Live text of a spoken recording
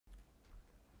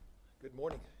Good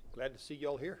morning. Glad to see you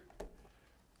all here.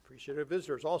 Appreciate our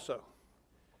visitors also.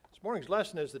 This morning's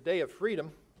lesson is the Day of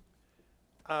Freedom.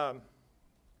 I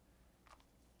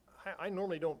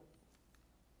normally don't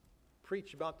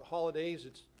preach about the holidays.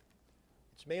 It's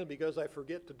mainly because I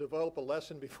forget to develop a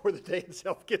lesson before the day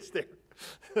itself gets there.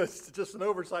 It's just an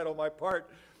oversight on my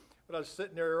part. But I was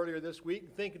sitting there earlier this week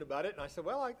and thinking about it, and I said,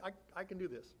 well, I can do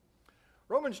this.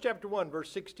 Romans chapter 1,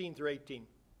 verse 16 through 18.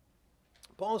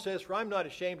 Paul says, "For I am not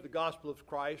ashamed of the gospel of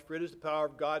Christ, for it is the power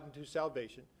of God unto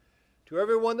salvation, to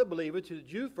everyone that believeth, to the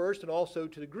Jew first, and also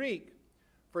to the Greek.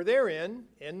 For therein,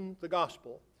 in the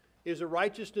gospel, is the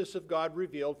righteousness of God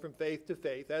revealed from faith to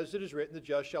faith, as it is written, the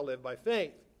just shall live by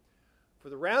faith. For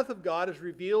the wrath of God is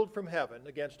revealed from heaven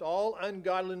against all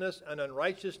ungodliness and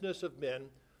unrighteousness of men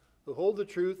who hold the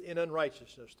truth in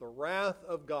unrighteousness." The wrath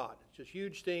of God. It's a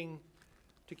huge thing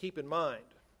to keep in mind.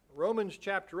 Romans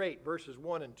chapter 8, verses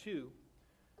 1 and 2.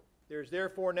 "There is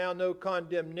therefore now no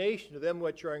condemnation to them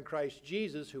which are in Christ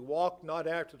Jesus, who walk not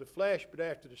after the flesh, but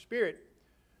after the Spirit.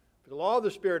 For the law of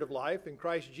the Spirit of life in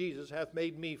Christ Jesus hath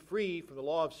made me free from the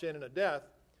law of sin and of death."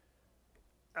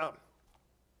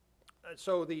 It's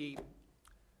the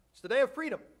day of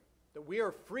freedom, that we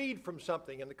are freed from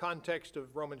something in the context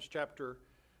of Romans chapter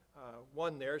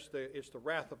 1 there. It's the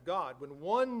wrath of God. When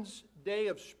one's day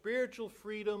of spiritual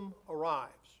freedom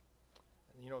arrives,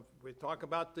 and, we talk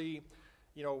about the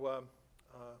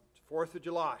 4th of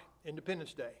July,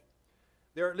 Independence Day.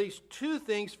 There are at least two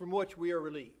things from which we are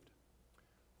relieved.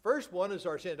 First one is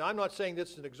our sin. I'm not saying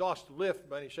this is an exhaustive list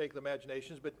by any shake of the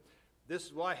imaginations, but this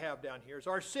is what I have down here. It's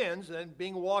our sins and then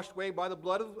being washed away by the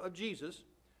blood of Jesus.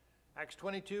 Acts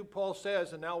 22, Paul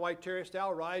says, "And now why tarriest thou?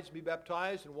 Arise and be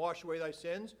baptized and wash away thy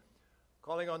sins,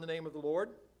 calling on the name of the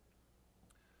Lord."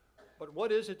 But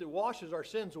what is it that washes our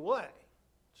sins away?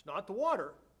 It's not the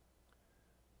water.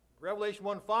 Revelation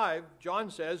 1:5,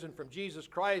 John says, "And from Jesus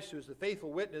Christ, who is the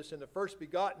faithful witness and the first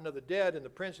begotten of the dead and the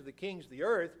prince of the kings of the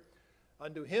earth,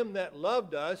 unto him that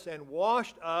loved us and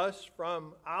washed us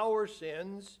from our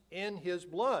sins in his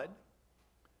blood."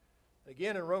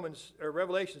 Again in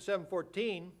Revelation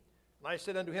 7:14, "And I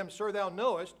said unto him, Sir, thou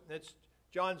knowest," and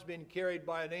John's been carried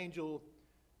by an angel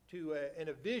in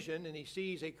a vision, and he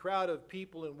sees a crowd of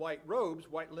people in white robes,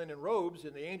 white linen robes,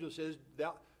 and the angel says,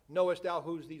 "Knowest thou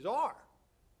whose these are?"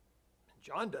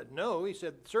 John doesn't know. He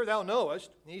said, "Sir, thou knowest."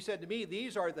 And he said to me,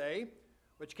 "These are they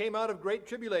which came out of great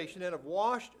tribulation and have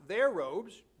washed their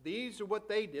robes." These are what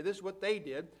they did. This is what they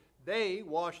did. They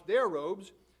washed their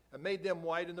robes and made them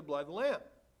white in the blood of the Lamb.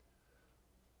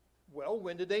 Well,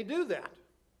 when did they do that?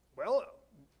 Well,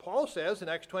 Paul says in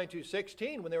Acts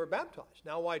 22:16, when they were baptized,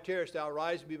 "Now why tarriest thou?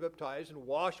 Arise and be baptized and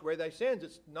wash away thy sins."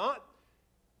 It's not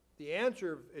the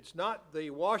answer. It's not the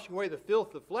washing away the filth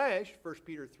of the flesh, 1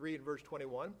 Peter 3 and verse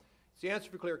 21. It's the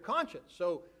answer for clear conscience.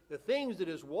 So the things that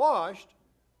is washed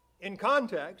in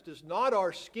context is not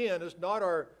our skin, it's not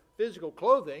our physical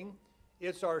clothing,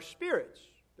 it's our spirits.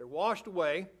 They're washed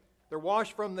away. They're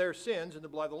washed from their sins in the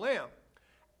blood of the Lamb.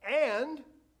 And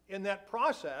in that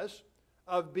process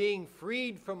of being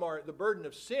freed from the burden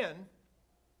of sin,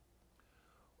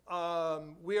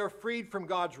 we are freed from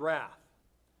God's wrath.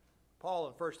 Paul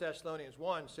in 1 Thessalonians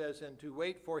 1 says, "And to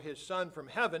wait for his Son from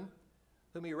heaven,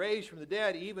 whom he raised from the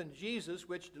dead, even Jesus,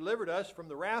 which delivered us from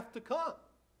the wrath to come."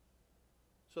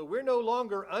 So we're no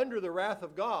longer under the wrath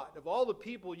of God. Of all the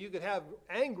people you could have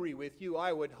angry with you,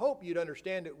 I would hope you'd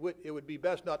understand it would be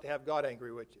best not to have God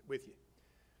angry with you,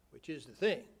 which is the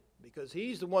thing, because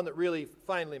he's the one that really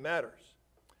finally matters.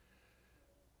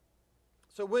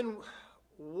 So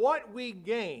what we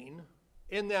gain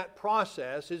in that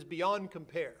process is beyond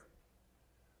compare.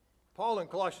 Paul in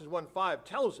Colossians 1:5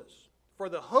 tells us, "For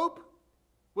the hope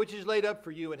which is laid up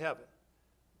for you in heaven."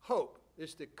 Hope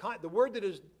is the word that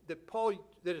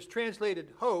is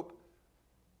translated hope,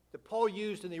 that Paul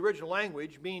used in the original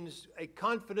language, means a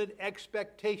confident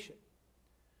expectation.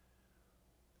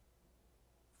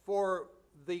 "For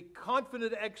the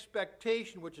confident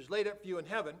expectation which is laid up for you in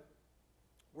heaven,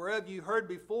 whereof you heard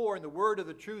before in the word of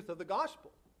the truth of the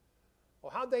gospel."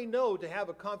 Well, how'd they know to have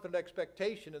a confident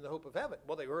expectation in the hope of heaven?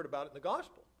 Well, they heard about it in the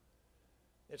gospel.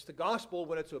 It's the gospel,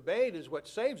 when it's obeyed, is what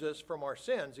saves us from our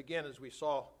sins, again, as we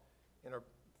saw in our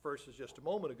verses just a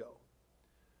moment ago.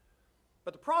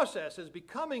 But the process is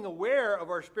becoming aware of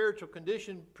our spiritual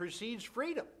condition precedes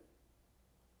freedom.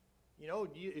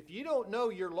 If you don't know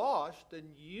you're lost,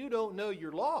 then you don't know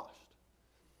you're lost.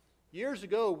 Years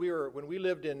ago, when we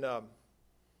lived in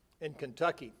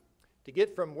Kentucky, to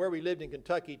get from where we lived in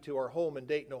Kentucky to our home in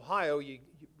Dayton, Ohio,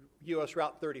 U.S.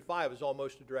 Route 35 is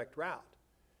almost a direct route.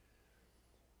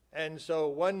 And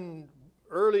so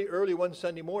early one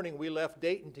Sunday morning, we left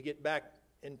Dayton to get back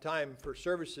in time for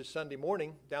services Sunday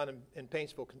morning down in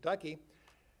Paintsville, Kentucky.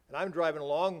 And I'm driving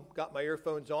along, got my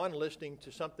earphones on, listening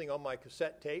to something on my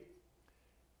cassette tape.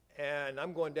 And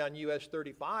I'm going down US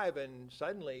 35, and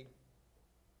suddenly,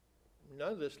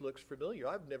 none of this looks familiar.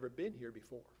 I've never been here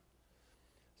before.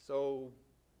 So,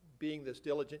 being this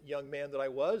diligent young man that I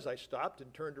was, I stopped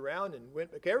and turned around and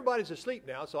went, okay, everybody's asleep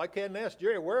now, so I can't ask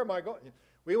Jerry, where am I going?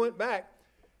 We went back.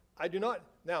 I do not,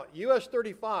 now, US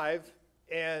 35,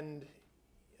 and,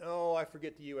 I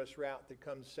forget the US route that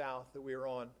comes south that we were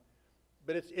on.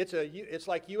 But it's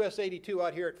like US 82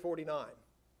 out here at 49,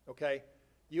 okay?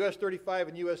 US 35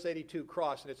 and US 82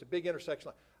 cross, and it's a big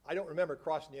intersection. I don't remember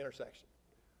crossing the intersection.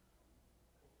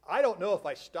 I don't know if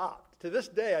I stopped. To this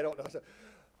day, I don't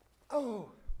know.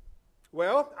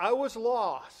 Well, I was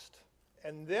lost,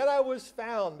 and then I was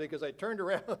found because I turned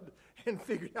around and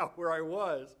figured out where I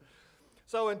was.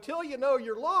 So until you know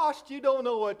you're lost, you don't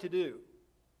know what to do.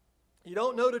 You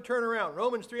don't know to turn around.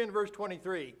 Romans 3 and verse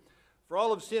 23, for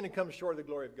all have sinned and come short of the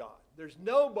glory of God. There's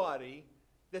nobody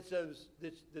that's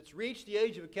reached the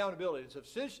age of accountability. It's of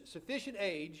sufficient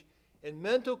age and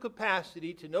mental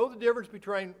capacity to know the difference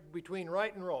between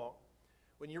right and wrong.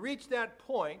 When you reach that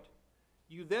point,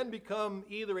 you then become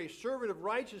either a servant of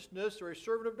righteousness or a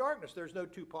servant of darkness. There's no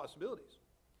two possibilities.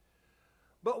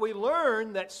 But we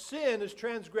learn that sin is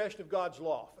transgression of God's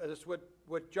law. That's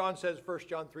what John says in 1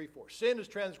 John 3:4. Sin is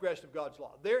transgression of God's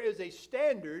law. There is a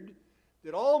standard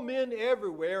that all men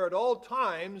everywhere, at all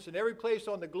times, in every place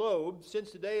on the globe,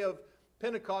 since the day of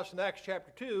Pentecost in Acts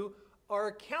chapter 2, are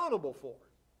accountable for.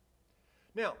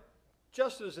 Now,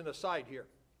 just as an aside here,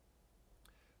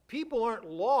 people aren't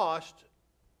lost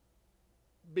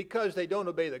because they don't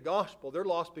obey the gospel. They're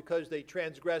lost because they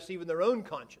transgress even their own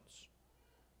conscience.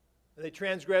 And they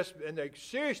transgress, and they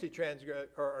seriously transgress,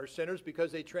 are sinners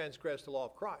because they transgress the law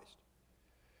of Christ.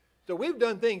 So we've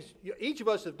done things, each of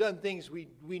us have done things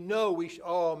we know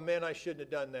oh man, I shouldn't have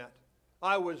done that.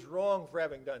 I was wrong for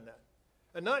having done that.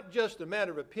 And not just a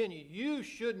matter of opinion, you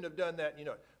shouldn't have done that,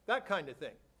 that kind of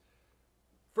thing.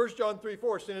 1 John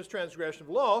 3:4, sin is transgression of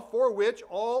law, for which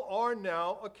all are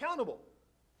now accountable.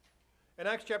 In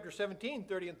Acts chapter 17,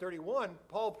 30 and 31,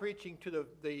 Paul preaching to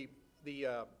the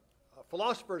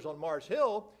philosophers on Mars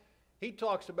Hill, he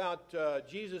talks about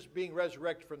Jesus being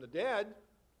resurrected from the dead.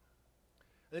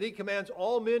 That he commands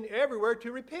all men everywhere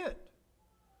to repent.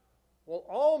 Well,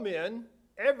 all men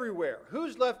everywhere.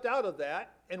 Who's left out of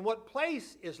that, and what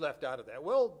place is left out of that?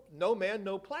 Well, no man,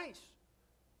 no place.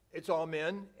 It's all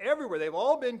men everywhere. We've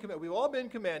all been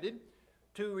commanded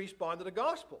to respond to the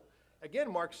gospel.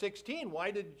 Again, Mark 16, why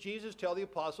did Jesus tell the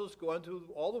apostles, go into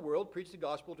all the world, preach the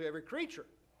gospel to every creature?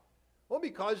 Well,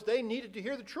 because they needed to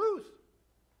hear the truth.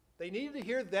 They needed to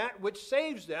hear that which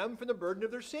saves them from the burden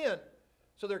of their sin.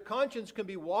 So their conscience can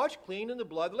be washed clean in the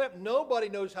blood of the Lamb. Nobody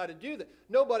knows how to do that.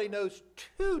 Nobody knows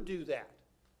to do that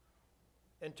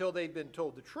until they've been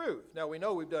told the truth. Now, we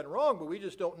know we've done wrong, but we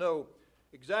just don't know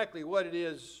exactly what it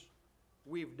is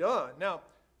we've done. Now,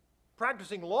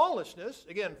 practicing lawlessness,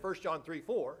 again, 1 John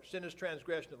 3:4, sin is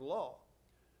transgression of the law,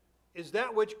 is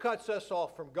that which cuts us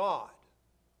off from God.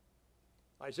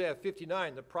 Isaiah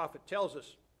 59, the prophet tells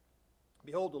us,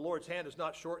 behold, the Lord's hand is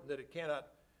not shortened that it cannot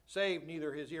save,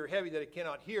 neither his ear heavy that it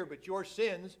cannot hear, but your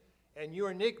sins and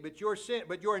your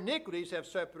iniquities have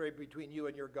separated between you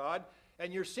and your God,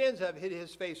 and your sins have hid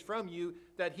his face from you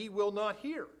that he will not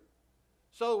hear.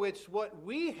 So it's what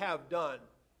we have done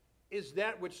is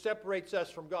that which separates us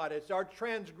from God. It's our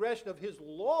transgression of his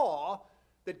law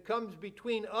that comes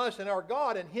between us and our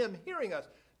God and him hearing us.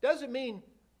 It doesn't mean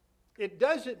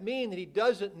that he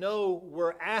doesn't know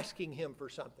we're asking him for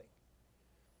something.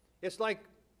 It's like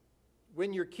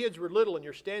when your kids were little and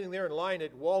you're standing there in line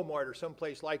at Walmart or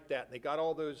someplace like that, and they got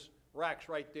all those racks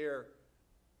right there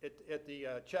at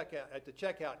the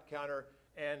checkout counter,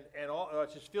 and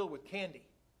it's just filled with candy.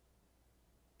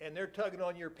 And they're tugging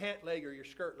on your pant leg or your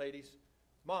skirt, ladies.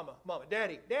 Mama,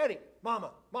 daddy,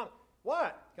 mama.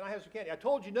 What? Can I have some candy? I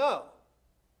told you no.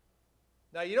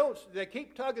 Now they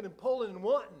keep tugging and pulling and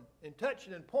wanting and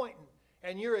touching and pointing,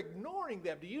 and you're ignoring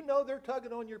them. Do you know they're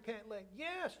tugging on your pant leg?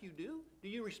 Yes, you do. Do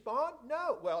you respond?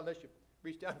 No. Well, unless you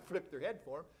reach down and flip their head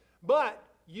for them. But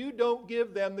you don't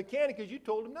give them the candy because you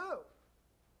told them no.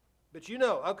 But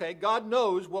okay, God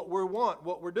knows what we want,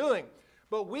 what we're doing.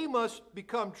 But we must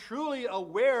become truly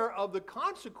aware of the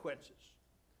consequences.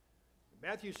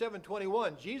 Matthew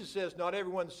 7:21, Jesus says, not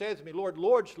everyone that saith to me, Lord,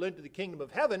 Lord, shall enter the kingdom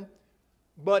of heaven,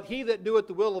 but he that doeth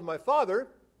the will of my Father,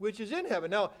 which is in heaven.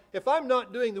 Now, if I'm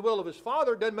not doing the will of his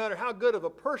Father, it doesn't matter how good of a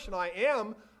person I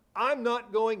am, I'm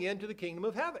not going into the kingdom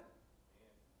of heaven.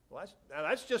 Well,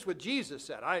 that's just what Jesus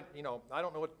said. I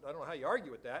don't know how you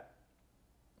argue with that.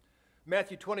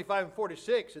 Matthew 25 and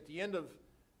 46, at the end of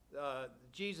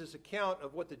Jesus' account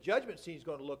of what the judgment scene is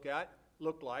going to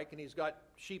look like, and he's got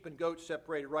sheep and goats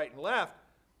separated right and left,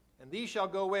 and these shall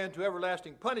go away into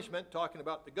everlasting punishment, talking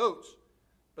about the goats,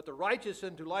 but the righteous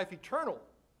into life eternal.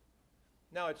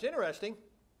 Now it's interesting,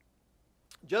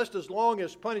 just as long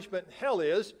as punishment in hell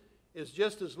is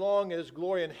just as long as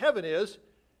glory in heaven is,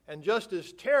 and just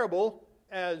as terrible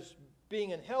as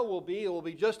being in hell will be, it will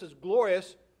be just as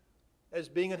glorious as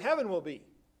being in heaven will be.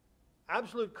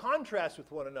 Absolute contrast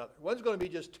with one another. One's going to be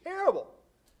just terrible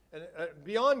and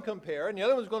beyond compare, and the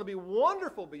other one's going to be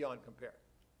wonderful beyond compare.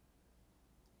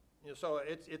 So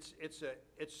it's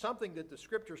something that the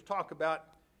Scriptures talk about,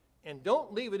 and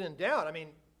don't leave it in doubt. I mean,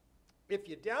 if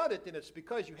you doubt it, then it's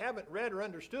because you haven't read or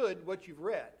understood what you've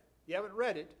read. You haven't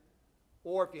read it,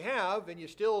 or if you have and you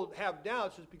still have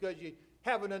doubts, it's because you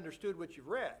haven't understood what you've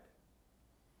read.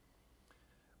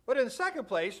 But in the second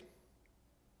place,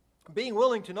 being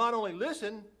willing to not only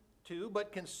listen to,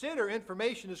 but consider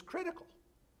information is critical.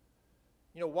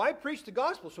 Why preach the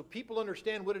gospel? So people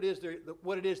understand what it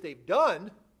is they've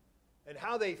done and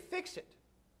how they fix it.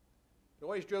 It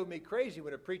always drove me crazy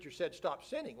when a preacher said, stop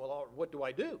sinning. Well, what do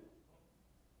I do?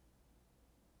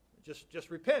 Just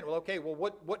repent. Well, okay,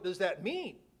 what does that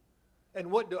mean?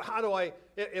 And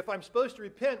if I'm supposed to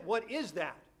repent, what is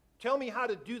that? Tell me how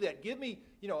to do that. Give me,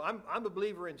 I'm a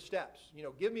believer in steps.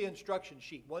 Give me an instruction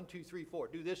sheet. 1, 2, 3, 4.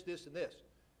 Do this, this, and this.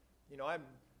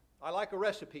 I like a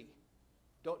recipe.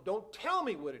 Don't tell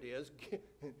me what it is.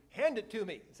 Hand it to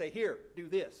me and say, here, do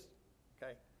this.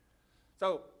 Okay?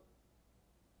 So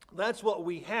that's what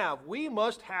we have. We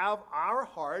must have our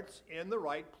hearts in the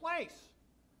right place.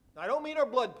 Now, I don't mean our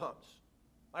blood pumps.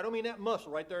 I don't mean that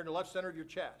muscle right there in the left center of your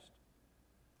chest.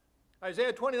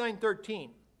 Isaiah 29:13.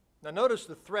 Now notice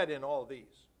the thread in all of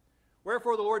these.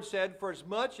 Wherefore the Lord said, for as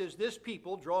much as this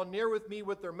people draw near with me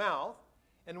with their mouth,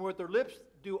 and with their lips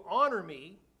do honor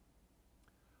me,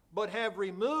 but have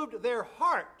removed their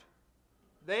heart.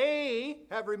 They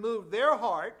have removed their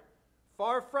heart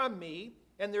far from me,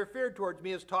 and their fear towards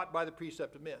me is taught by the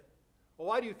precept of men. Well,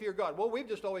 why do you fear God? Well, we've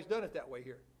just always done it that way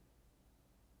here.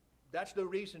 That's no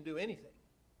reason to do anything.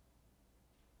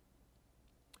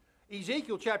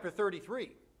 Ezekiel chapter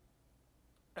 33.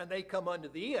 And they come unto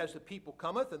thee as the people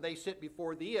cometh, and they sit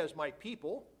before thee as my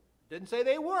people. Didn't say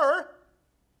they were.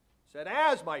 Said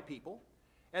as my people.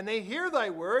 And they hear thy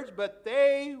words, but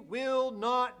they will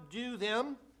not do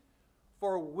them.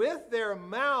 For with their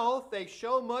mouth they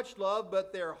show much love,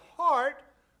 but their heart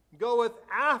goeth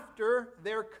after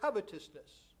their covetousness.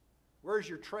 Where's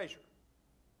your treasure?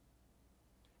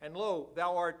 And lo,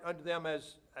 thou art unto them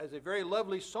as a very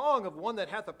lovely song of one that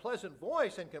hath a pleasant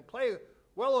voice and can play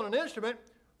well on an instrument.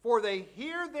 For they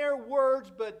hear their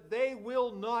words, but they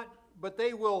will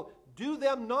do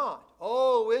them not.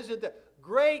 Oh, isn't that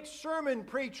great sermon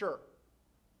preacher?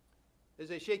 As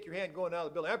they shake your hand going out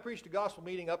of the building. I preached a gospel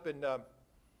meeting up in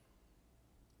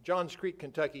Johns Creek,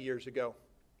 Kentucky years ago.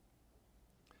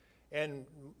 And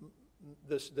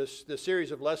the series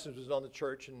of lessons was on the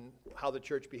church and how the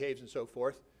church behaves and so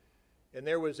forth. And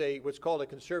there was what's called a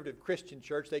conservative Christian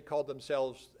church. They called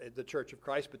themselves the Church of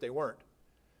Christ, but they weren't.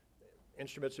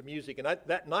 Instruments of music. And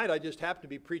that night I just happened to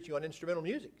be preaching on instrumental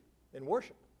music in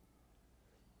worship.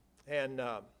 And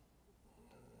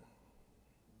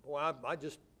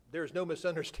there's no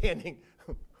misunderstanding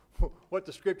what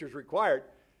the Scriptures required.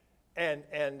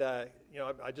 And I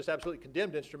just absolutely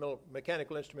condemned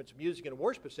mechanical instruments of music in a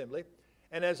worship assembly.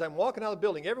 And as I'm walking out of the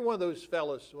building, every one of those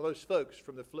folks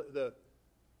from the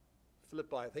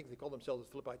Philippi, I think they call themselves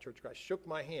the Philippi Church of Christ, shook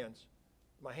my hand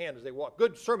as they walked.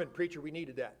 Good sermon, preacher, we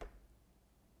needed that.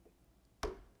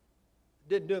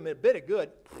 Didn't do them a bit of good.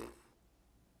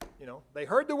 They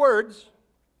heard the words,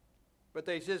 but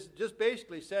they just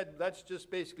basically said, that's just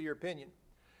basically your opinion.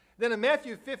 Then in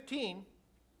Matthew 15,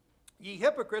 ye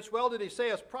hypocrites, well did he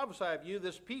say, us prophesy of you,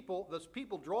 this people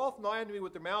draweth nigh unto me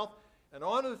with their mouth, and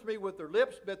honoreth me with their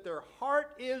lips, but their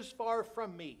heart is far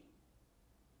from me.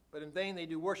 But in vain they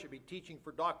do worship me, teaching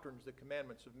for doctrines the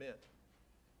commandments of men.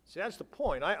 See, that's the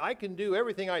point. I can do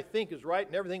everything I think is right,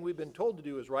 and everything we've been told to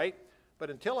do is right, but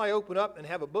until I open up and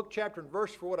have a book, chapter, and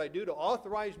verse for what I do to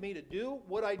authorize me to do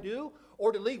what I do,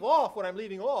 or to leave off what I'm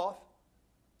leaving off,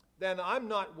 then I'm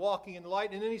not walking in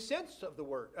light in any sense of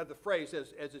the phrase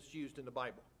as it's used in the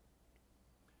Bible.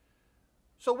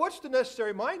 So what's the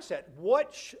necessary mindset?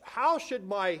 How should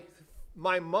my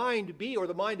mind be, or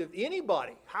the mind of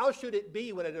anybody? How should it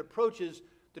be when it approaches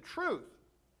the truth?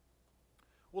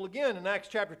 Well, again, in Acts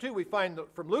chapter 2, we find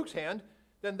from Luke's hand,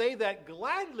 then they that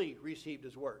gladly received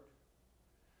his word.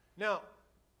 Now,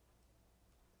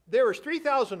 there was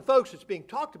 3,000 folks that's being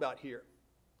talked about here.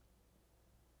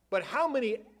 But how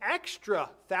many extra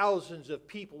thousands of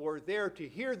people were there to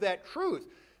hear that truth?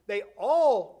 They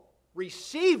all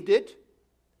received it,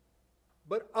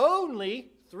 but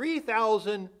only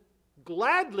 3,000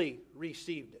 gladly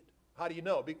received it. How do you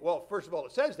know? Well, first of all,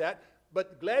 it says that,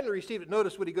 but gladly received it.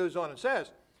 Notice what he goes on and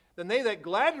says. Then they that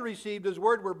gladly received his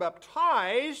word were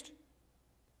baptized,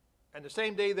 and the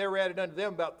same day there were added unto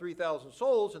them about 3,000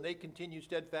 souls, and they continued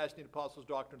steadfast in the apostles'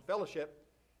 doctrine, fellowship,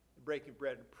 breaking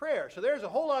bread and prayer. So there's a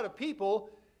whole lot of people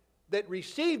that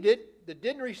received it, that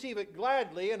didn't receive it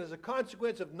gladly, and as a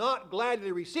consequence of not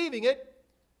gladly receiving it,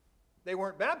 they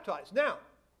weren't baptized. Now,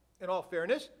 in all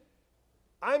fairness,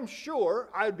 I'm sure,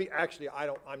 I'm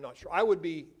not sure, I would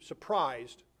be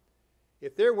surprised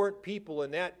if there weren't people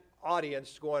in that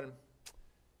audience going,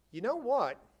 you know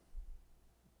what?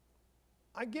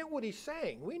 I get what he's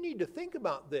saying. We need to think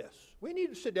about this. We need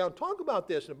to sit down and talk about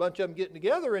this. And a bunch of them getting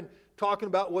together and talking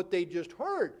about what they just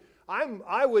heard.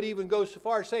 I would even go so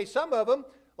far as say some of them,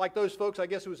 like those folks, I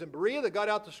guess it was in Berea, that got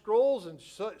out the scrolls and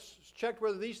checked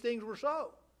whether these things were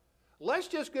so. Let's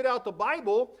just get out the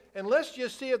Bible and let's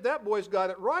just see if that boy's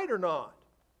got it right or not.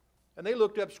 And they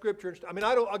looked up Scripture. And I mean,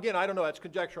 I don't know. That's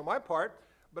conjecture on my part.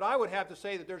 But I would have to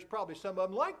say that there's probably some of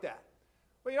them like that.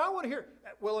 Well, I want to hear,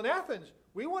 in Athens,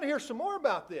 we want to hear some more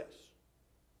about this.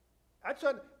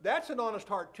 That's an honest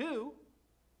heart too.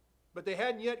 But they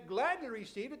hadn't yet gladly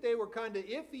received it. They were kind of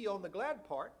iffy on the glad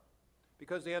part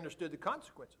because they understood the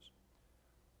consequences.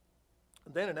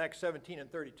 And then in Acts 17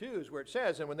 and 32 is where it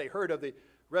says, and when they heard of the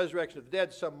resurrection of the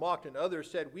dead, some mocked and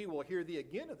others said, we will hear thee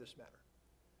again of this matter.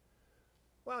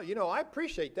 Well, I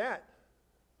appreciate that.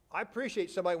 I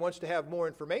appreciate somebody wants to have more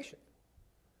information.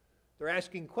 They're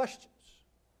asking questions.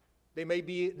 They may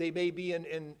be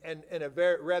in a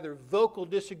very rather vocal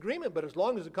disagreement, but as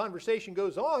long as the conversation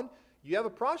goes on, you have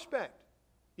a prospect.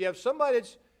 You have somebody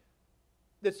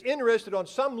that's interested on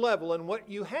some level in what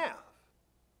you have.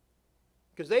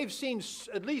 Because they've seen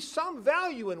at least some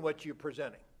value in what you're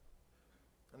presenting.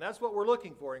 And that's what we're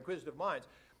looking for, inquisitive minds.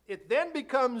 It then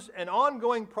becomes an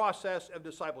ongoing process of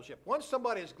discipleship. Once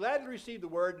somebody has gladly received the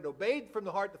word and obeyed from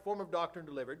the heart the form of doctrine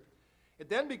delivered, it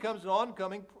then becomes an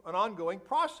ongoing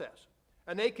process.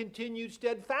 And they continued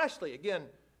steadfastly. Again,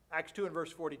 Acts 2 and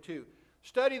verse 42.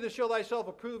 Study to show thyself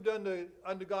approved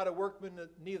unto God, a workman that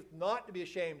needeth not to be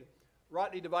ashamed,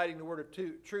 rightly dividing the word of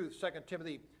truth. 2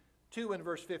 Timothy 2 and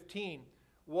verse 15.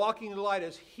 Walking in the light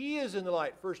as he is in the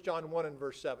light. 1 John 1 and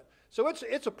verse 7. So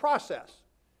it's a process.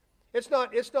 It's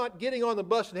not getting on the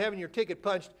bus and having your ticket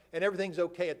punched and everything's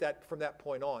okay from that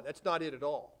point on. That's not it at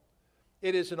all.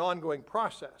 It is an ongoing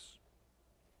process.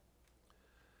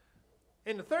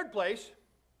 In the third place,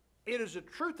 it is a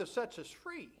truth that sets us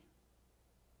free.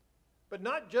 But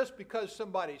not just because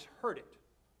somebody's heard it.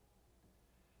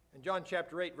 In John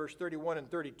chapter 8, verse 31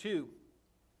 and 32,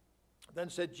 then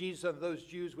said Jesus unto those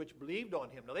Jews which believed on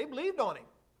him. Now they believed on him.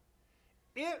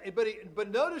 But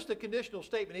notice the conditional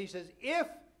statement. He says, if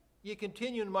ye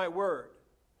continue in my word,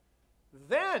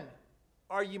 then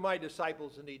are ye my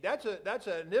disciples indeed. That's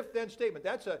an if-then statement.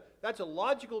 That's a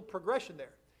logical progression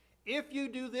there. If you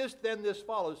do this, then this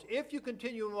follows. If you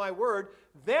continue in my word,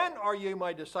 then are ye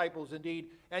my disciples indeed,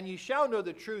 and ye shall know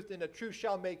the truth, and the truth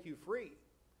shall make you free.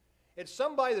 It's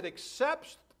somebody that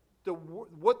accepts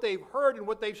what they've heard and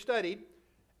what they've studied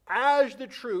as the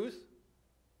truth.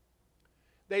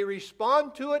 They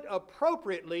respond to it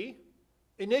appropriately,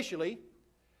 initially,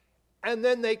 and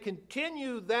then they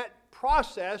continue that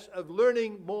process of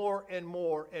learning more and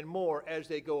more and more as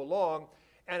they go along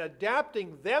and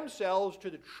adapting themselves to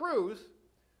the truth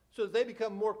so that they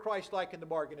become more Christ-like in the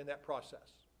bargain in that process.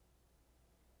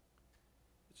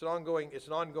 It's an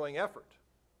ongoing effort.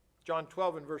 John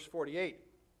 12 and verse 48,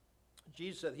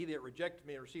 Jesus said, he that rejecteth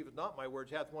me and receiveth not my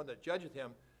words hath one that judgeth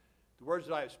him. The words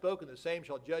that I have spoken, the same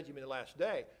shall judge him in the last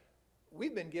day.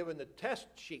 We've been given the test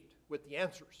sheet with the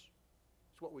answers.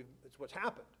 It's what's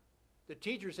happened. The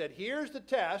teacher said, here's the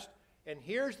test, and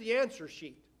here's the answer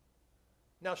sheet.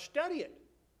 Now study it.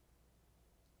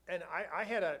 And I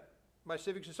had my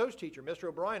civics and social teacher, Mr.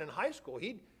 O'Brien, in high school.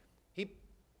 He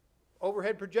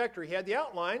overhead projector, he had the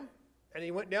outline, and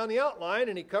he went down the outline,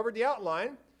 and he covered the outline.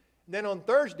 And then on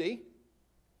Thursday,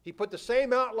 he put the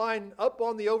same outline up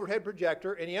on the overhead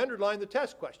projector, and he underlined the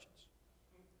test questions.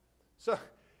 So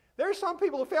there are some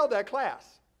people who failed that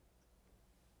class.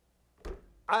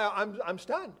 I'm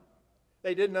stunned.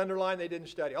 They didn't underline, they didn't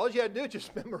study. All you had to do is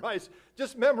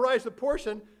just memorize the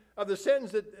portion of the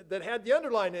sentence that had the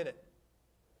underline in it.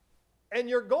 And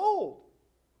you're gold.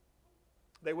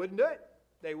 They wouldn't do it.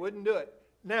 They wouldn't do it.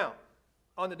 Now,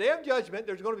 on the day of judgment,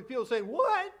 there's going to be people saying,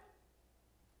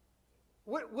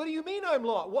 What do you mean I'm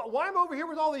lost? Why am I over here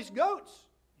with all these goats?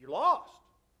 you're lost.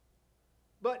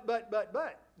 But.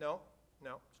 No,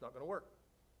 it's not going to work.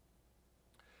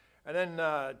 And then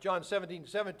John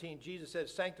 17:17, Jesus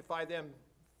says, sanctify them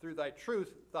through thy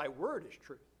truth. Thy word is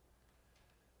truth.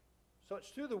 So it's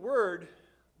through the word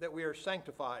that we are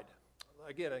sanctified.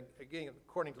 Again,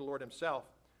 according to the Lord himself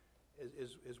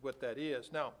is what that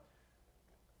is. Now,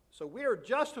 so we are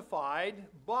justified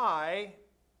by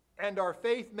and our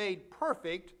faith made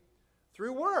perfect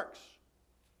through works.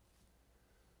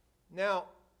 Now,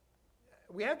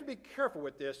 we have to be careful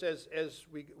with this as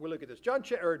we look at this.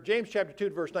 James chapter 2,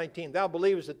 verse 19, thou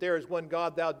believest that there is one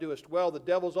God, thou doest well. The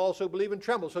devils also believe and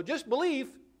tremble. So just belief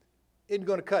isn't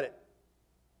going to cut it.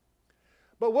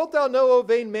 But wilt thou know, O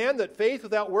vain man, that faith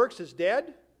without works is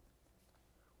dead?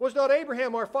 Was not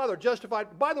Abraham our father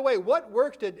justified? By the way, what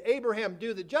works did Abraham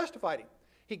do that justified him?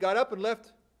 He got up and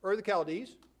left Ur of the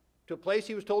Chaldees to a place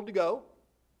he was told to go.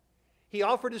 He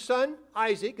offered his son,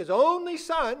 Isaac, his only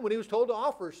son, when he was told to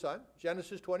offer his son,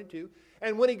 Genesis 22.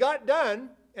 And when he got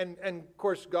done, and of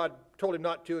course God told him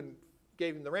not to and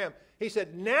gave him the ram, he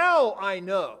said, now I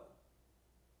know.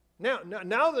 Now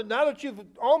that you've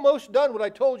almost done what I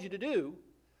told you to do,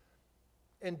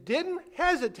 and didn't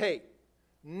hesitate,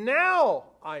 now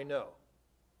I know.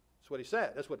 That's what he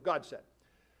said. That's what God said.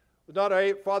 Was not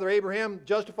our father Abraham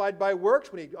justified by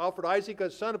works when he offered Isaac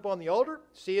his son upon the altar?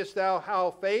 Seest thou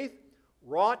how faith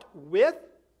wrought with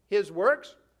his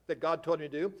works that God told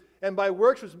him to do? And by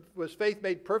works was faith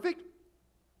made perfect?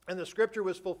 And the scripture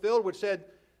was fulfilled which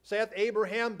saith,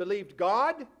 Abraham believed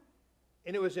God,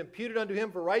 and it was imputed unto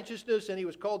him for righteousness, and he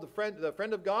was called the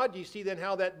friend of God. You see then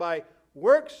how that by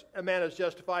works a man is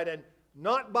justified, and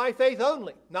not by faith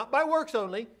only, not by works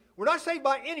only. We're not saved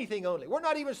by anything only. We're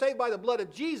not even saved by the blood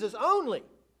of Jesus only.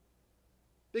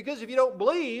 Because if you don't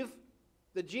believe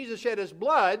that Jesus shed his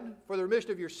blood for the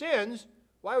remission of your sins,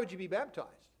 why would you be baptized?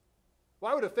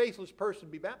 Why would a faithless person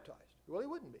be baptized? Well, he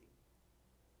wouldn't be.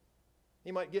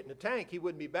 He might get in a tank. He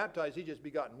wouldn't be baptized. He'd just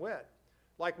be gotten wet.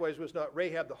 Likewise, was not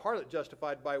Rahab the harlot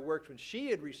justified by works when she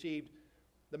had received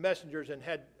the messengers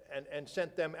and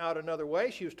sent them out another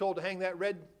way? She was told to hang that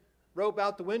red rope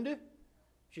out the window.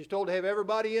 She was told to have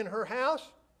everybody in her house.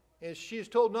 And she was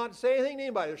told not to say anything to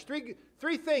anybody. There's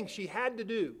three things she had to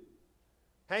do.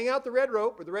 Hang out the red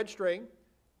rope or the red string,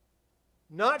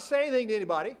 not say anything to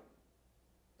anybody,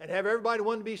 and have everybody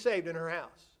want to be saved in her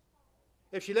house.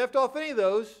 If she left off any of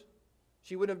those,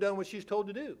 she wouldn't have done what she's told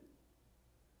to do.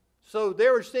 So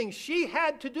there were things she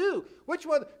had to do. Which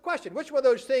one of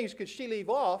those things could she leave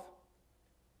off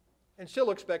and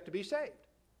still expect to be saved?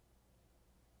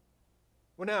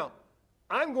 Well, now,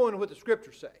 I'm going to what the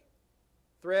scriptures say.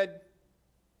 Thread,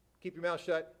 keep your mouth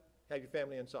shut, have your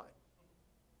family inside.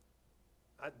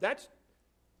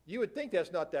 You would think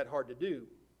that's not that hard to do.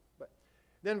 But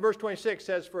then verse 26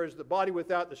 says, for as the body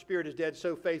without the spirit is dead,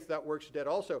 so faith without works is dead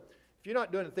also. If you're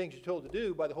not doing the things you're told to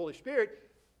do by the Holy Spirit,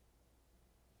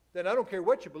 then I don't care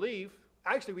what you believe.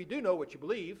 Actually, we do know what you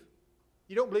believe.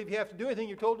 You don't believe you have to do anything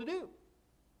you're told to do,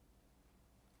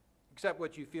 except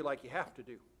what you feel like you have to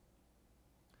do.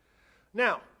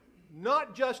 Now,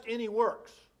 not just any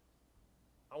works.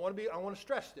 I want to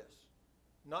stress this.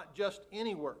 Not just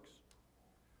any works.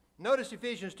 Notice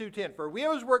Ephesians 2:10. For we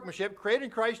are his workmanship, created in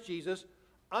Christ Jesus,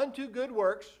 unto good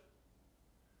works,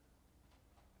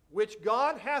 which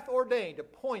God hath ordained,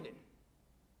 appointed,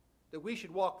 that we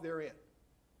should walk therein.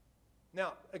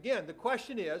 Now, again, the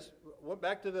question is,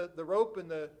 back to the rope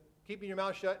and the keeping your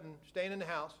mouth shut and staying in the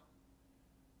house.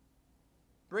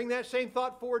 Bring that same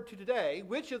thought forward to today.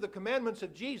 Which of the commandments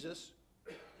of Jesus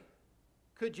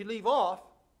could you leave off?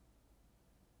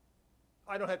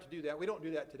 I don't have to do that. We don't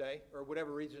do that today, or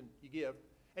whatever reason you give,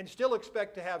 and still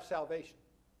expect to have salvation.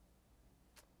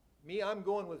 Me, I'm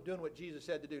going with doing what Jesus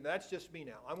said to do. Now, that's just me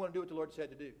now. I'm going to do what the Lord said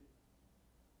to do,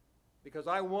 because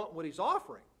I want what he's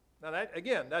offering. Now,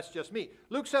 that's just me.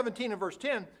 Luke 17 and verse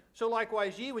 10, so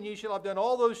likewise ye, when ye shall have done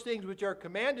all those things which are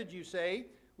commanded you, say,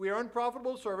 we are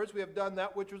unprofitable servants, we have done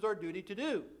that which was our duty to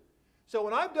do. So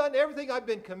when I've done everything I've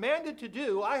been commanded to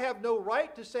do, I have no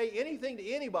right to say anything to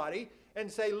anybody and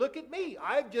say, look at me,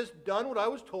 I've just done what I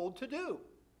was told to do.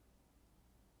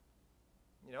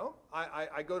 You know,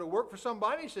 I go to work for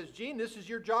somebody, he says, Gene, this is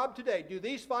your job today. Do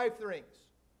these 5 things.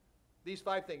 These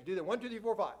 5 things. Do them 1, 2, 3,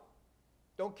 4, 5.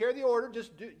 Don't care the order,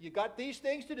 just do. You got these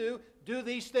things to do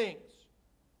these things.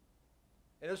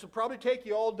 And this will probably take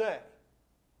you all day.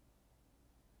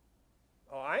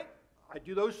 All right? I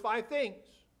do those 5 things.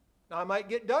 Now, I might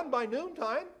get done by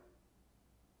noontime.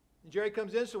 And Jerry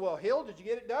comes in and says, well, Hill, did you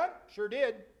get it done? Sure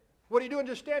did. What are you doing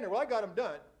just standing there? Well, I got them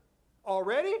done.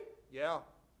 Already? Yeah.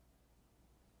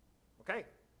 Okay.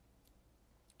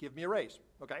 Give me a raise.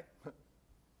 Okay.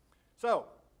 So,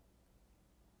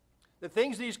 the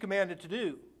things that he's commanded to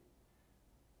do,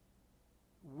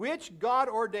 which God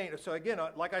ordained, so again,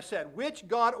 like I said, which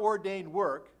God ordained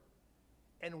work,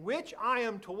 and which I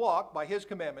am to walk by his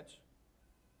commandments,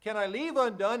 can I leave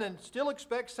undone and still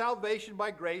expect salvation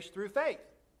by grace through faith?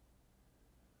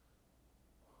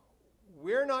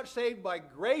 We're not saved by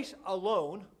grace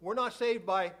alone. We're not saved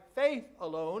by faith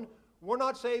alone. We're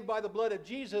not saved by the blood of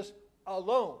Jesus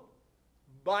alone,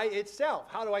 by itself.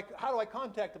 How do I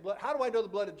contact the blood? How do I know the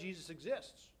blood of Jesus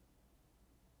exists?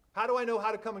 How do I know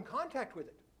how to come in contact with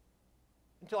it?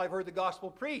 Until I've heard the gospel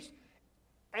preached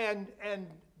and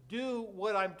do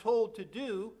what I'm told to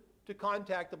do to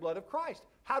contact the blood of Christ.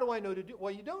 How do I know to do it?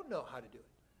 Well, you don't know how to do it.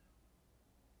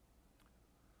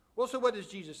 Well, so what does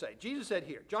Jesus say? Jesus said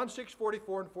here, John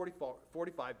 6:44 and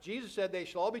 45, Jesus said, they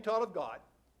shall all be taught of God.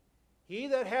 He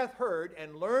that hath heard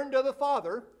and learned of the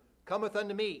Father cometh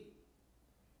unto me.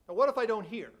 Now, what if I don't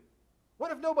hear?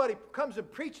 What if nobody comes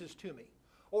and preaches to me?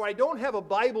 Or I don't have a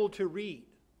Bible to read?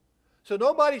 So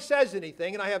nobody says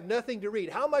anything and I have nothing to read.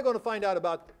 How am I going to find out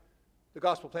about the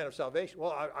gospel plan of salvation?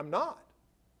 Well, I'm not.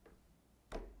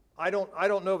 I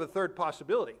don't know of a third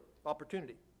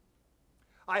opportunity.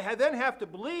 I then have to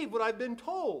believe what I've been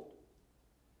told.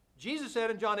 Jesus said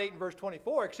in John 8 and verse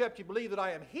 24, except you believe that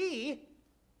I am he,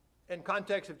 in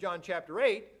context of John chapter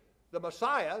 8, the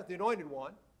Messiah, the anointed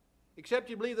one, except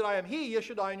you believe that I am he, you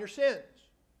shall die in your sins.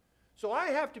 So I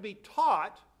have to be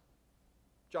taught,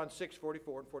 John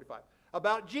 6:44 and 45,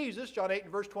 about Jesus, John 8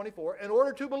 and verse 24, in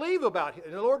order to believe about him,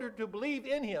 in order to believe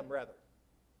in him, rather.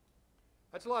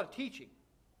 That's a lot of teaching.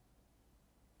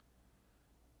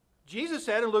 Jesus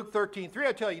said in Luke 13:3,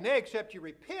 I tell you, nay, except you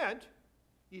repent,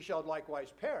 ye shall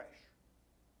likewise perish.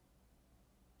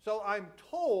 So I'm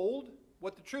told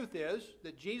what the truth is,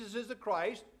 that Jesus is the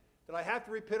Christ, that I have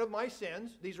to repent of my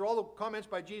sins. These are all the comments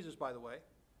by Jesus, by the way.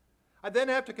 I then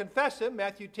have to confess him,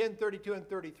 Matthew 10:32 and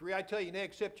 33. I tell you, nay,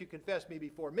 except you confess me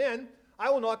before men, I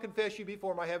will not confess you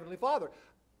before my heavenly Father.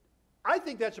 I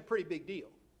think that's a pretty big deal.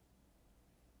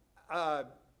 Have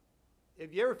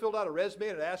you ever filled out a resume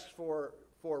and it asks for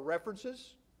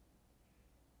references?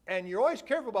 And you're always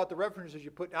careful about the references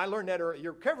you put. I learned that earlier.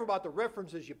 You're careful about the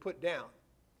references you put down.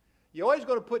 You're always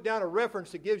going to put down a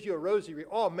reference that gives you a rosy.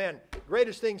 Oh man,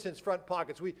 greatest thing since front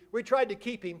pockets. We tried to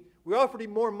keep him. We offered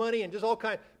him more money and just all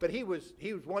kinds. But he was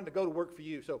wanting to go to work for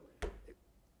you. So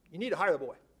you need to hire the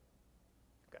boy.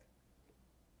 Okay.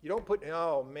 You don't put.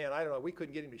 Oh man, I don't know. We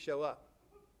couldn't get him to show up.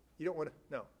 You don't want to.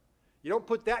 No. You don't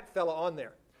put that fella on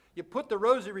there. You put the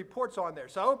rosy reports on there.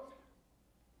 So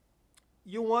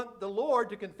you want the Lord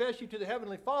to confess you to the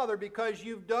Heavenly Father because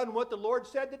you've done what the Lord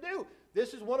said to do.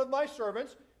 This is one of my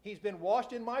servants. He's been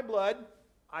washed in my blood.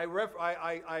 I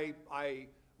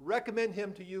recommend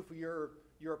him to you for your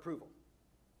approval.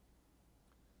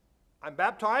 I'm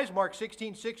baptized, Mark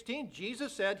 16:16.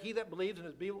 Jesus said, he that believeth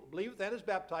and is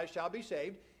baptized shall be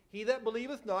saved. He that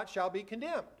believeth not shall be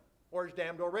condemned, or is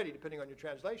damned already, depending on your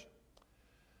translation.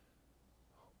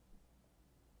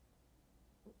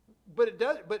 But it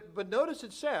does. But notice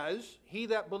it says, he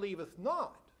that believeth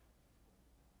not.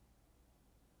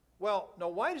 Well, now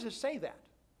why does it say that?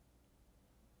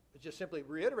 It's just simply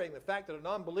reiterating the fact that a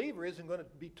non-believer isn't going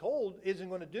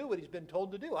to do what he's been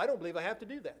told to do. I don't believe I have to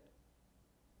do that.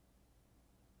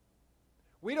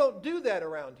 We don't do that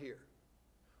around here.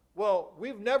 Well,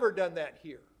 we've never done that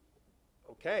here.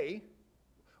 Okay.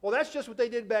 Well, that's just what they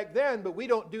did back then, but we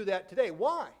don't do that today.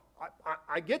 Why?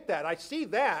 I get that. I see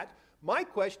that. My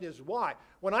question is why?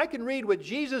 When I can read what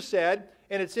Jesus said,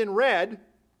 and it's in red,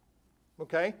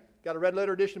 okay, got a red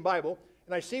letter edition Bible,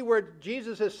 and I see where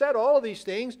Jesus has said all of these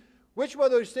things, which one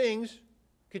of those things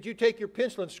could you take your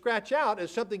pencil and scratch out as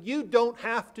something you don't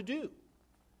have to do?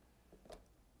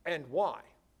 And why?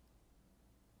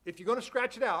 If you're going to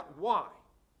scratch it out, why?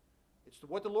 It's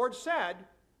what the Lord said.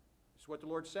 It's what the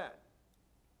Lord said.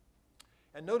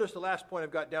 And notice the last point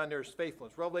I've got down there is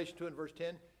faithfulness. Revelation 2 and verse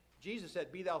 10, Jesus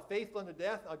said, be thou faithful unto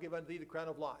death, I'll give unto thee the crown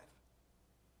of life.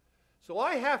 So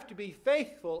I have to be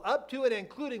faithful up to and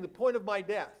including the point of my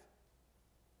death.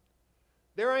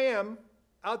 There I am,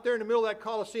 out there in the middle of that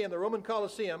Colosseum, the Roman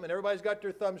Colosseum, and everybody's got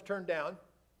their thumbs turned down.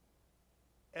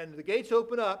 And the gates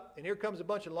open up, and here comes a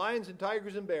bunch of lions and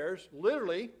tigers and bears,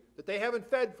 literally, that they haven't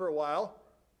fed for a while.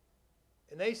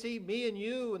 And they see me and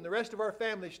you and the rest of our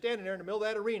family standing there in the middle of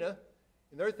that arena,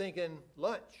 and they're thinking,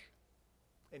 lunch.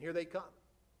 And here they come.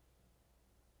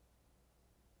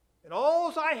 And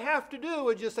all I have to do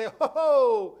is just say,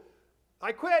 oh,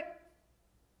 I quit.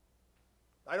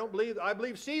 I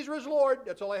believe Caesar is Lord.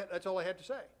 That's all I had to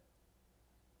say.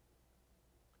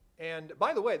 And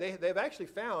by the way, they've actually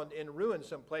found in ruins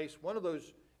someplace, one of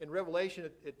those, in Revelation,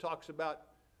 it talks about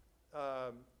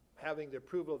having the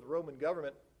approval of the Roman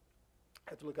government.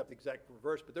 I have to look up the exact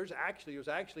verse, but there was actually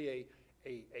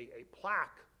a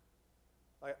plaque,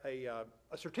 a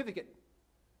certificate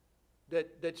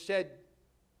that said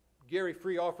Gary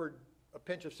Free offered a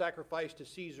pinch of sacrifice to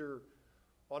Caesar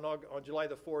on July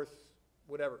the 4th,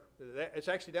 whatever. It's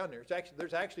actually down there.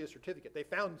 There's actually a certificate. They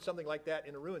found something like that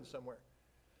in a ruin somewhere.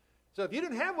 So if you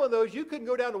didn't have one of those, you couldn't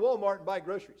go down to Walmart and buy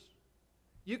groceries.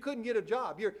 You couldn't get a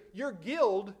job. Your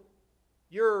guild,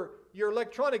 your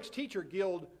electronics teacher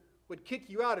guild, would kick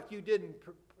you out if you didn't,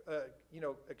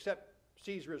 accept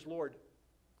Caesar as Lord.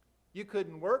 You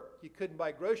couldn't work. You couldn't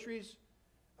buy groceries.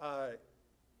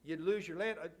 You'd lose your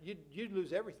land. You'd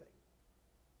lose everything.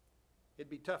 It'd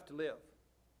be tough to live.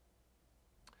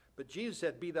 But Jesus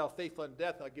said, "Be thou faithful unto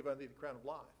death, and I'll give unto thee the crown of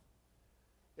life."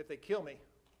 If they kill me,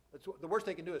 the worst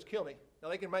they can do is kill me.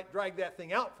 Now might drag that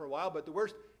thing out for a while, but the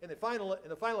worst in the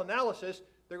final analysis,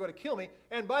 they're going to kill me.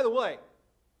 And by the way,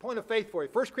 point of faith for you.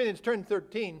 1 Corinthians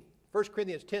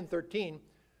 10:13,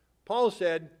 Paul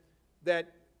said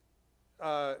that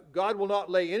God will not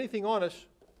lay anything on us.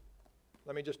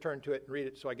 Let me just turn to it and read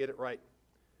it so I get it right.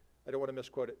 I don't want to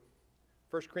misquote it.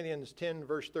 1 Corinthians 10,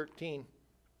 verse 13.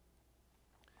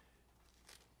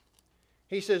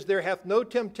 He says, "There hath no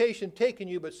temptation taken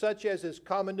you, but such as is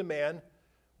common to man.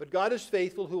 But God is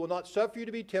faithful, who will not suffer you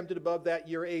to be tempted above that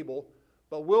ye are able,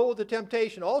 but will with the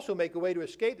temptation also make a way to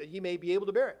escape, that ye may be able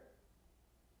to bear it."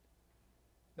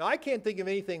 Now, I can't think of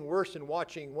anything worse than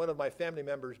watching one of my family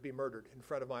members be murdered in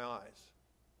front of my eyes.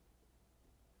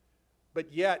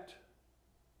 But yet,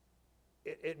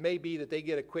 it may be that they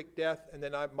get a quick death, and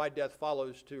then my death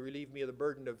follows to relieve me of the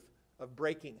burden of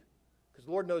breaking, because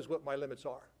the Lord knows what my limits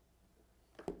are.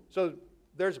 So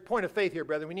there's a point of faith here,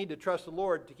 brethren. We need to trust the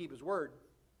Lord to keep His word.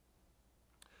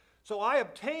 "So I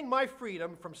obtain my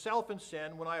freedom from self and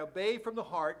sin when I obey from the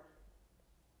heart,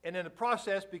 and in the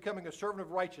process becoming a servant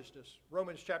of righteousness."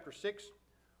 Romans chapter 6,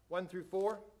 1 through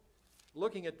 4.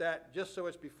 Looking at that just so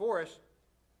it's before us,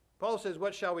 Paul says,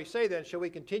 "What shall we say then? Shall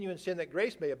we continue in sin that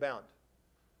grace may abound?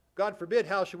 God forbid.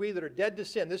 How shall we that are dead to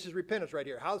sin," this is repentance right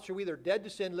here, "how shall we that are dead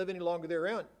to sin live any longer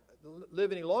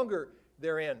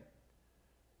therein?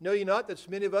 Know ye not that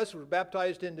so many of us were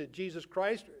baptized into Jesus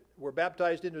Christ, were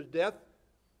baptized into His death?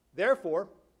 Therefore,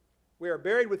 we are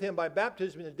buried with Him by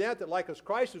baptism into death, that like as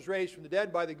Christ was raised from the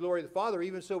dead by the glory of the Father,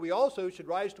 even so we also should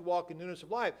rise to walk in newness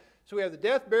of life." So we have the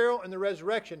death, burial, and the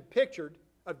resurrection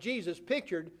of Jesus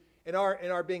pictured in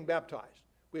our being baptized.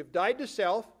 We have died to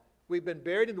self. We've been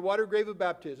buried in the water grave of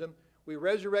baptism. We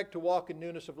resurrect to walk in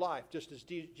newness of life, just as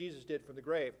Jesus did from the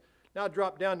grave. Now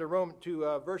drop down to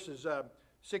verses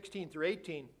 16 through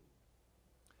 18.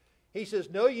 He says,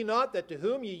 "Know ye not that to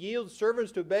whom ye yield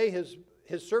servants to obey his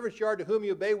servants ye are, to whom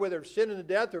ye obey, whether of sin unto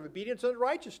death or of obedience unto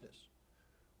righteousness?"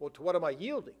 Well, to what am I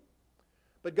yielding?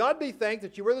 "But God be thanked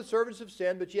that ye were the servants of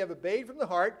sin, but ye have obeyed from the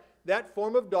heart that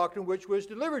form of doctrine which was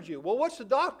delivered you." Well, what's the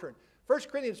doctrine? 1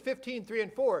 Corinthians 15, 3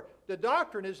 and 4. The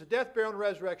doctrine is the death, burial, and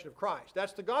resurrection of Christ.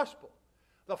 That's the gospel.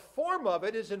 The form of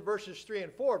it is in verses 3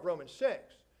 and 4 of Romans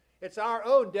 6. It's our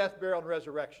own death, burial, and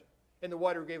resurrection in the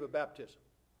water grave of baptism.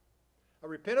 I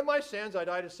repent of my sins, I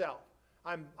die to self.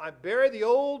 I bury the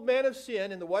old man of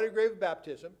sin in the water grave of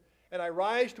baptism, and I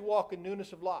rise to walk in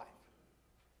newness of life.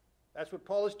 That's what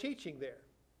Paul is teaching there.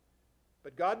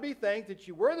 "But God be thanked that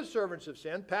you were the servants of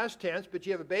sin," past tense, "but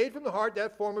ye have obeyed from the heart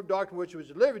that form of doctrine which was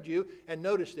delivered you." And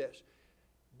notice this: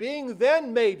 "Being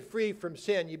then made free from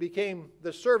sin, ye became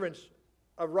the servants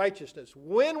of righteousness."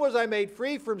 When was I made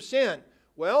free from sin?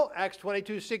 Well, Acts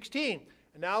 22:16.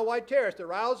 "And now, why tarriest?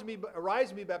 Arise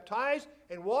and be baptized,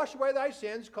 and wash away thy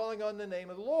sins, calling on the name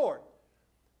of the Lord."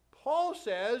 Paul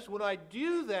says, when I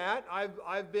do that,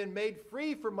 I've been made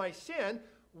free from my sin.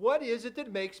 What is it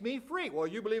that makes me free? Well,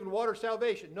 you believe in water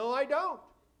salvation. No, I don't.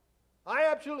 I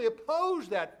absolutely oppose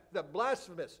the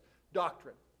blasphemous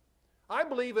doctrine. I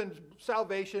believe in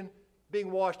salvation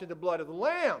being washed in the blood of the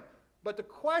Lamb. But the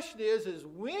question is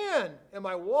when am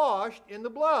I washed in the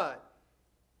blood?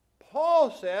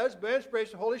 Paul says, by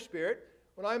inspiration of the Holy Spirit,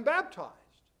 when I'm baptized.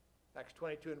 Acts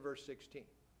 22 and verse 16.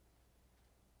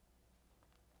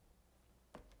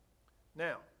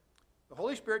 Now, the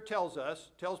Holy Spirit tells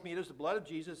me it is the blood of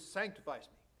Jesus that sanctifies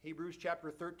me. Hebrews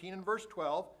chapter 13 and verse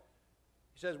 12.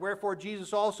 He says, "Wherefore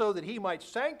Jesus also, that He might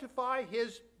sanctify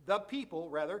the people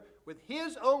with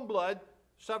His own blood,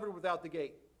 suffered without the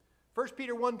gate." 1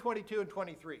 Peter 1, 22 and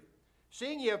 23.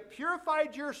 "Seeing ye have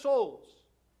purified your souls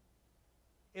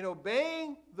in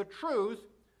obeying the truth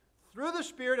through the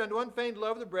Spirit unto unfeigned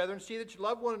love of the brethren, see that you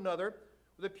love one another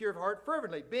with a pure heart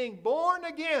fervently, being born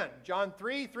again, John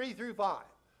 3, 3 through 5,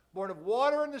 born of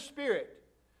water and the Spirit,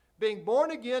 being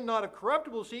born again, not of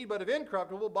corruptible seed, but of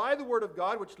incorruptible, by the word of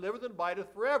God, which liveth and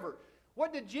abideth forever.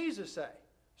 What did Jesus say?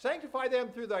 Sanctify them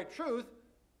through thy truth.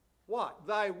 What?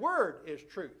 Thy word is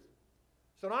truth.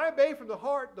 So when I obey from the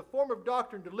heart the form of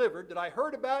doctrine delivered that I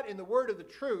heard about in the word of the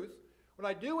truth, when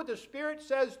I do what the Spirit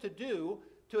says to do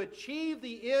to achieve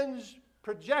the ends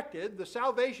projected, the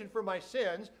salvation for my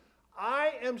sins,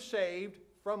 I am saved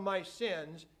from my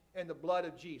sins in the blood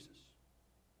of Jesus.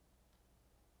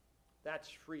 That's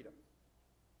freedom.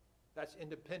 That's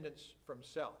independence from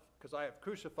self, because I have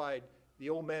crucified the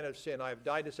old man of sin. I have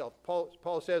died to self.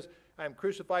 Paul says, I am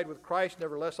crucified with Christ,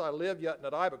 nevertheless I live, yet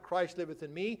not I, but Christ liveth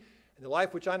in me. And the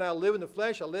life which I now live in the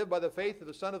flesh, I live by the faith of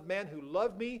the Son of Man who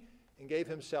loved me and gave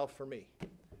himself for me.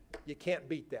 You can't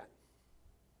beat that.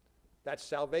 That's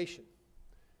salvation.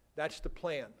 That's the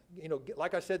plan. You know,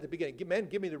 like I said at the beginning, men,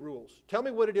 give me the rules. Tell me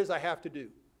what it is I have to do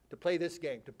to play this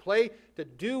game, to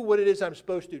do what it is I'm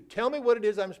supposed to do. Tell me what it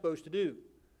is I'm supposed to do.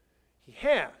 He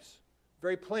has,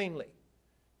 very plainly.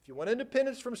 If you want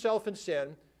independence from self and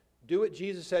sin, do what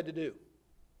Jesus said to do.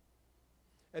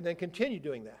 And then continue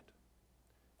doing that.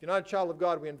 If you're not a child of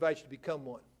God, we invite you to become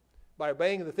one. By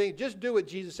obeying the thing, just do what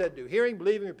Jesus said to do. Hearing,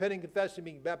 believing, repenting, confessing,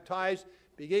 being baptized,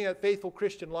 beginning a faithful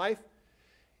Christian life.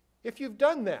 If you've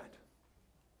done that,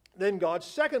 then God's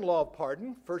second law of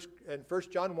pardon, 1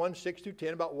 John 1, 6 through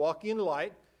 10, about walking in the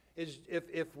light, is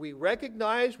if we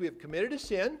recognize we have committed a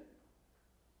sin,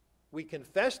 we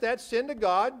confess that sin to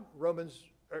God, 1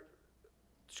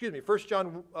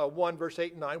 John 1, verse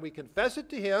 8 and 9, we confess it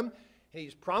to Him, and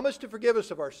He's promised to forgive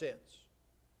us of our sins.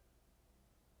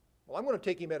 Well, I'm going to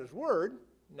take Him at His word.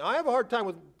 Now, I have a hard time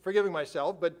with forgiving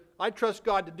myself, but I trust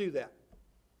God to do that.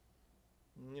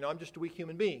 You know, I'm just a weak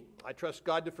human being. I trust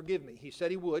God to forgive me. He said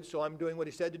He would, so I'm doing what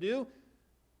He said to do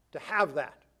to have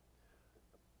that.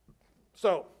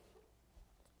 So,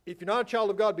 if you're not a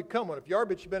child of God, become one. If you are,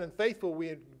 but you've been unfaithful,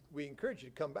 we encourage you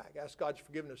to come back. Ask God's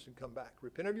forgiveness and come back.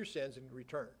 Repent of your sins and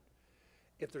return.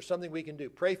 If there's something we can do,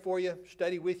 pray for you,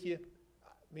 study with you.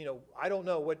 You know, I don't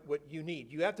know what you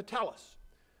need. You have to tell us.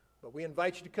 But we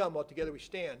invite you to come while together we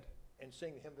stand and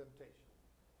sing the hymn of invitation.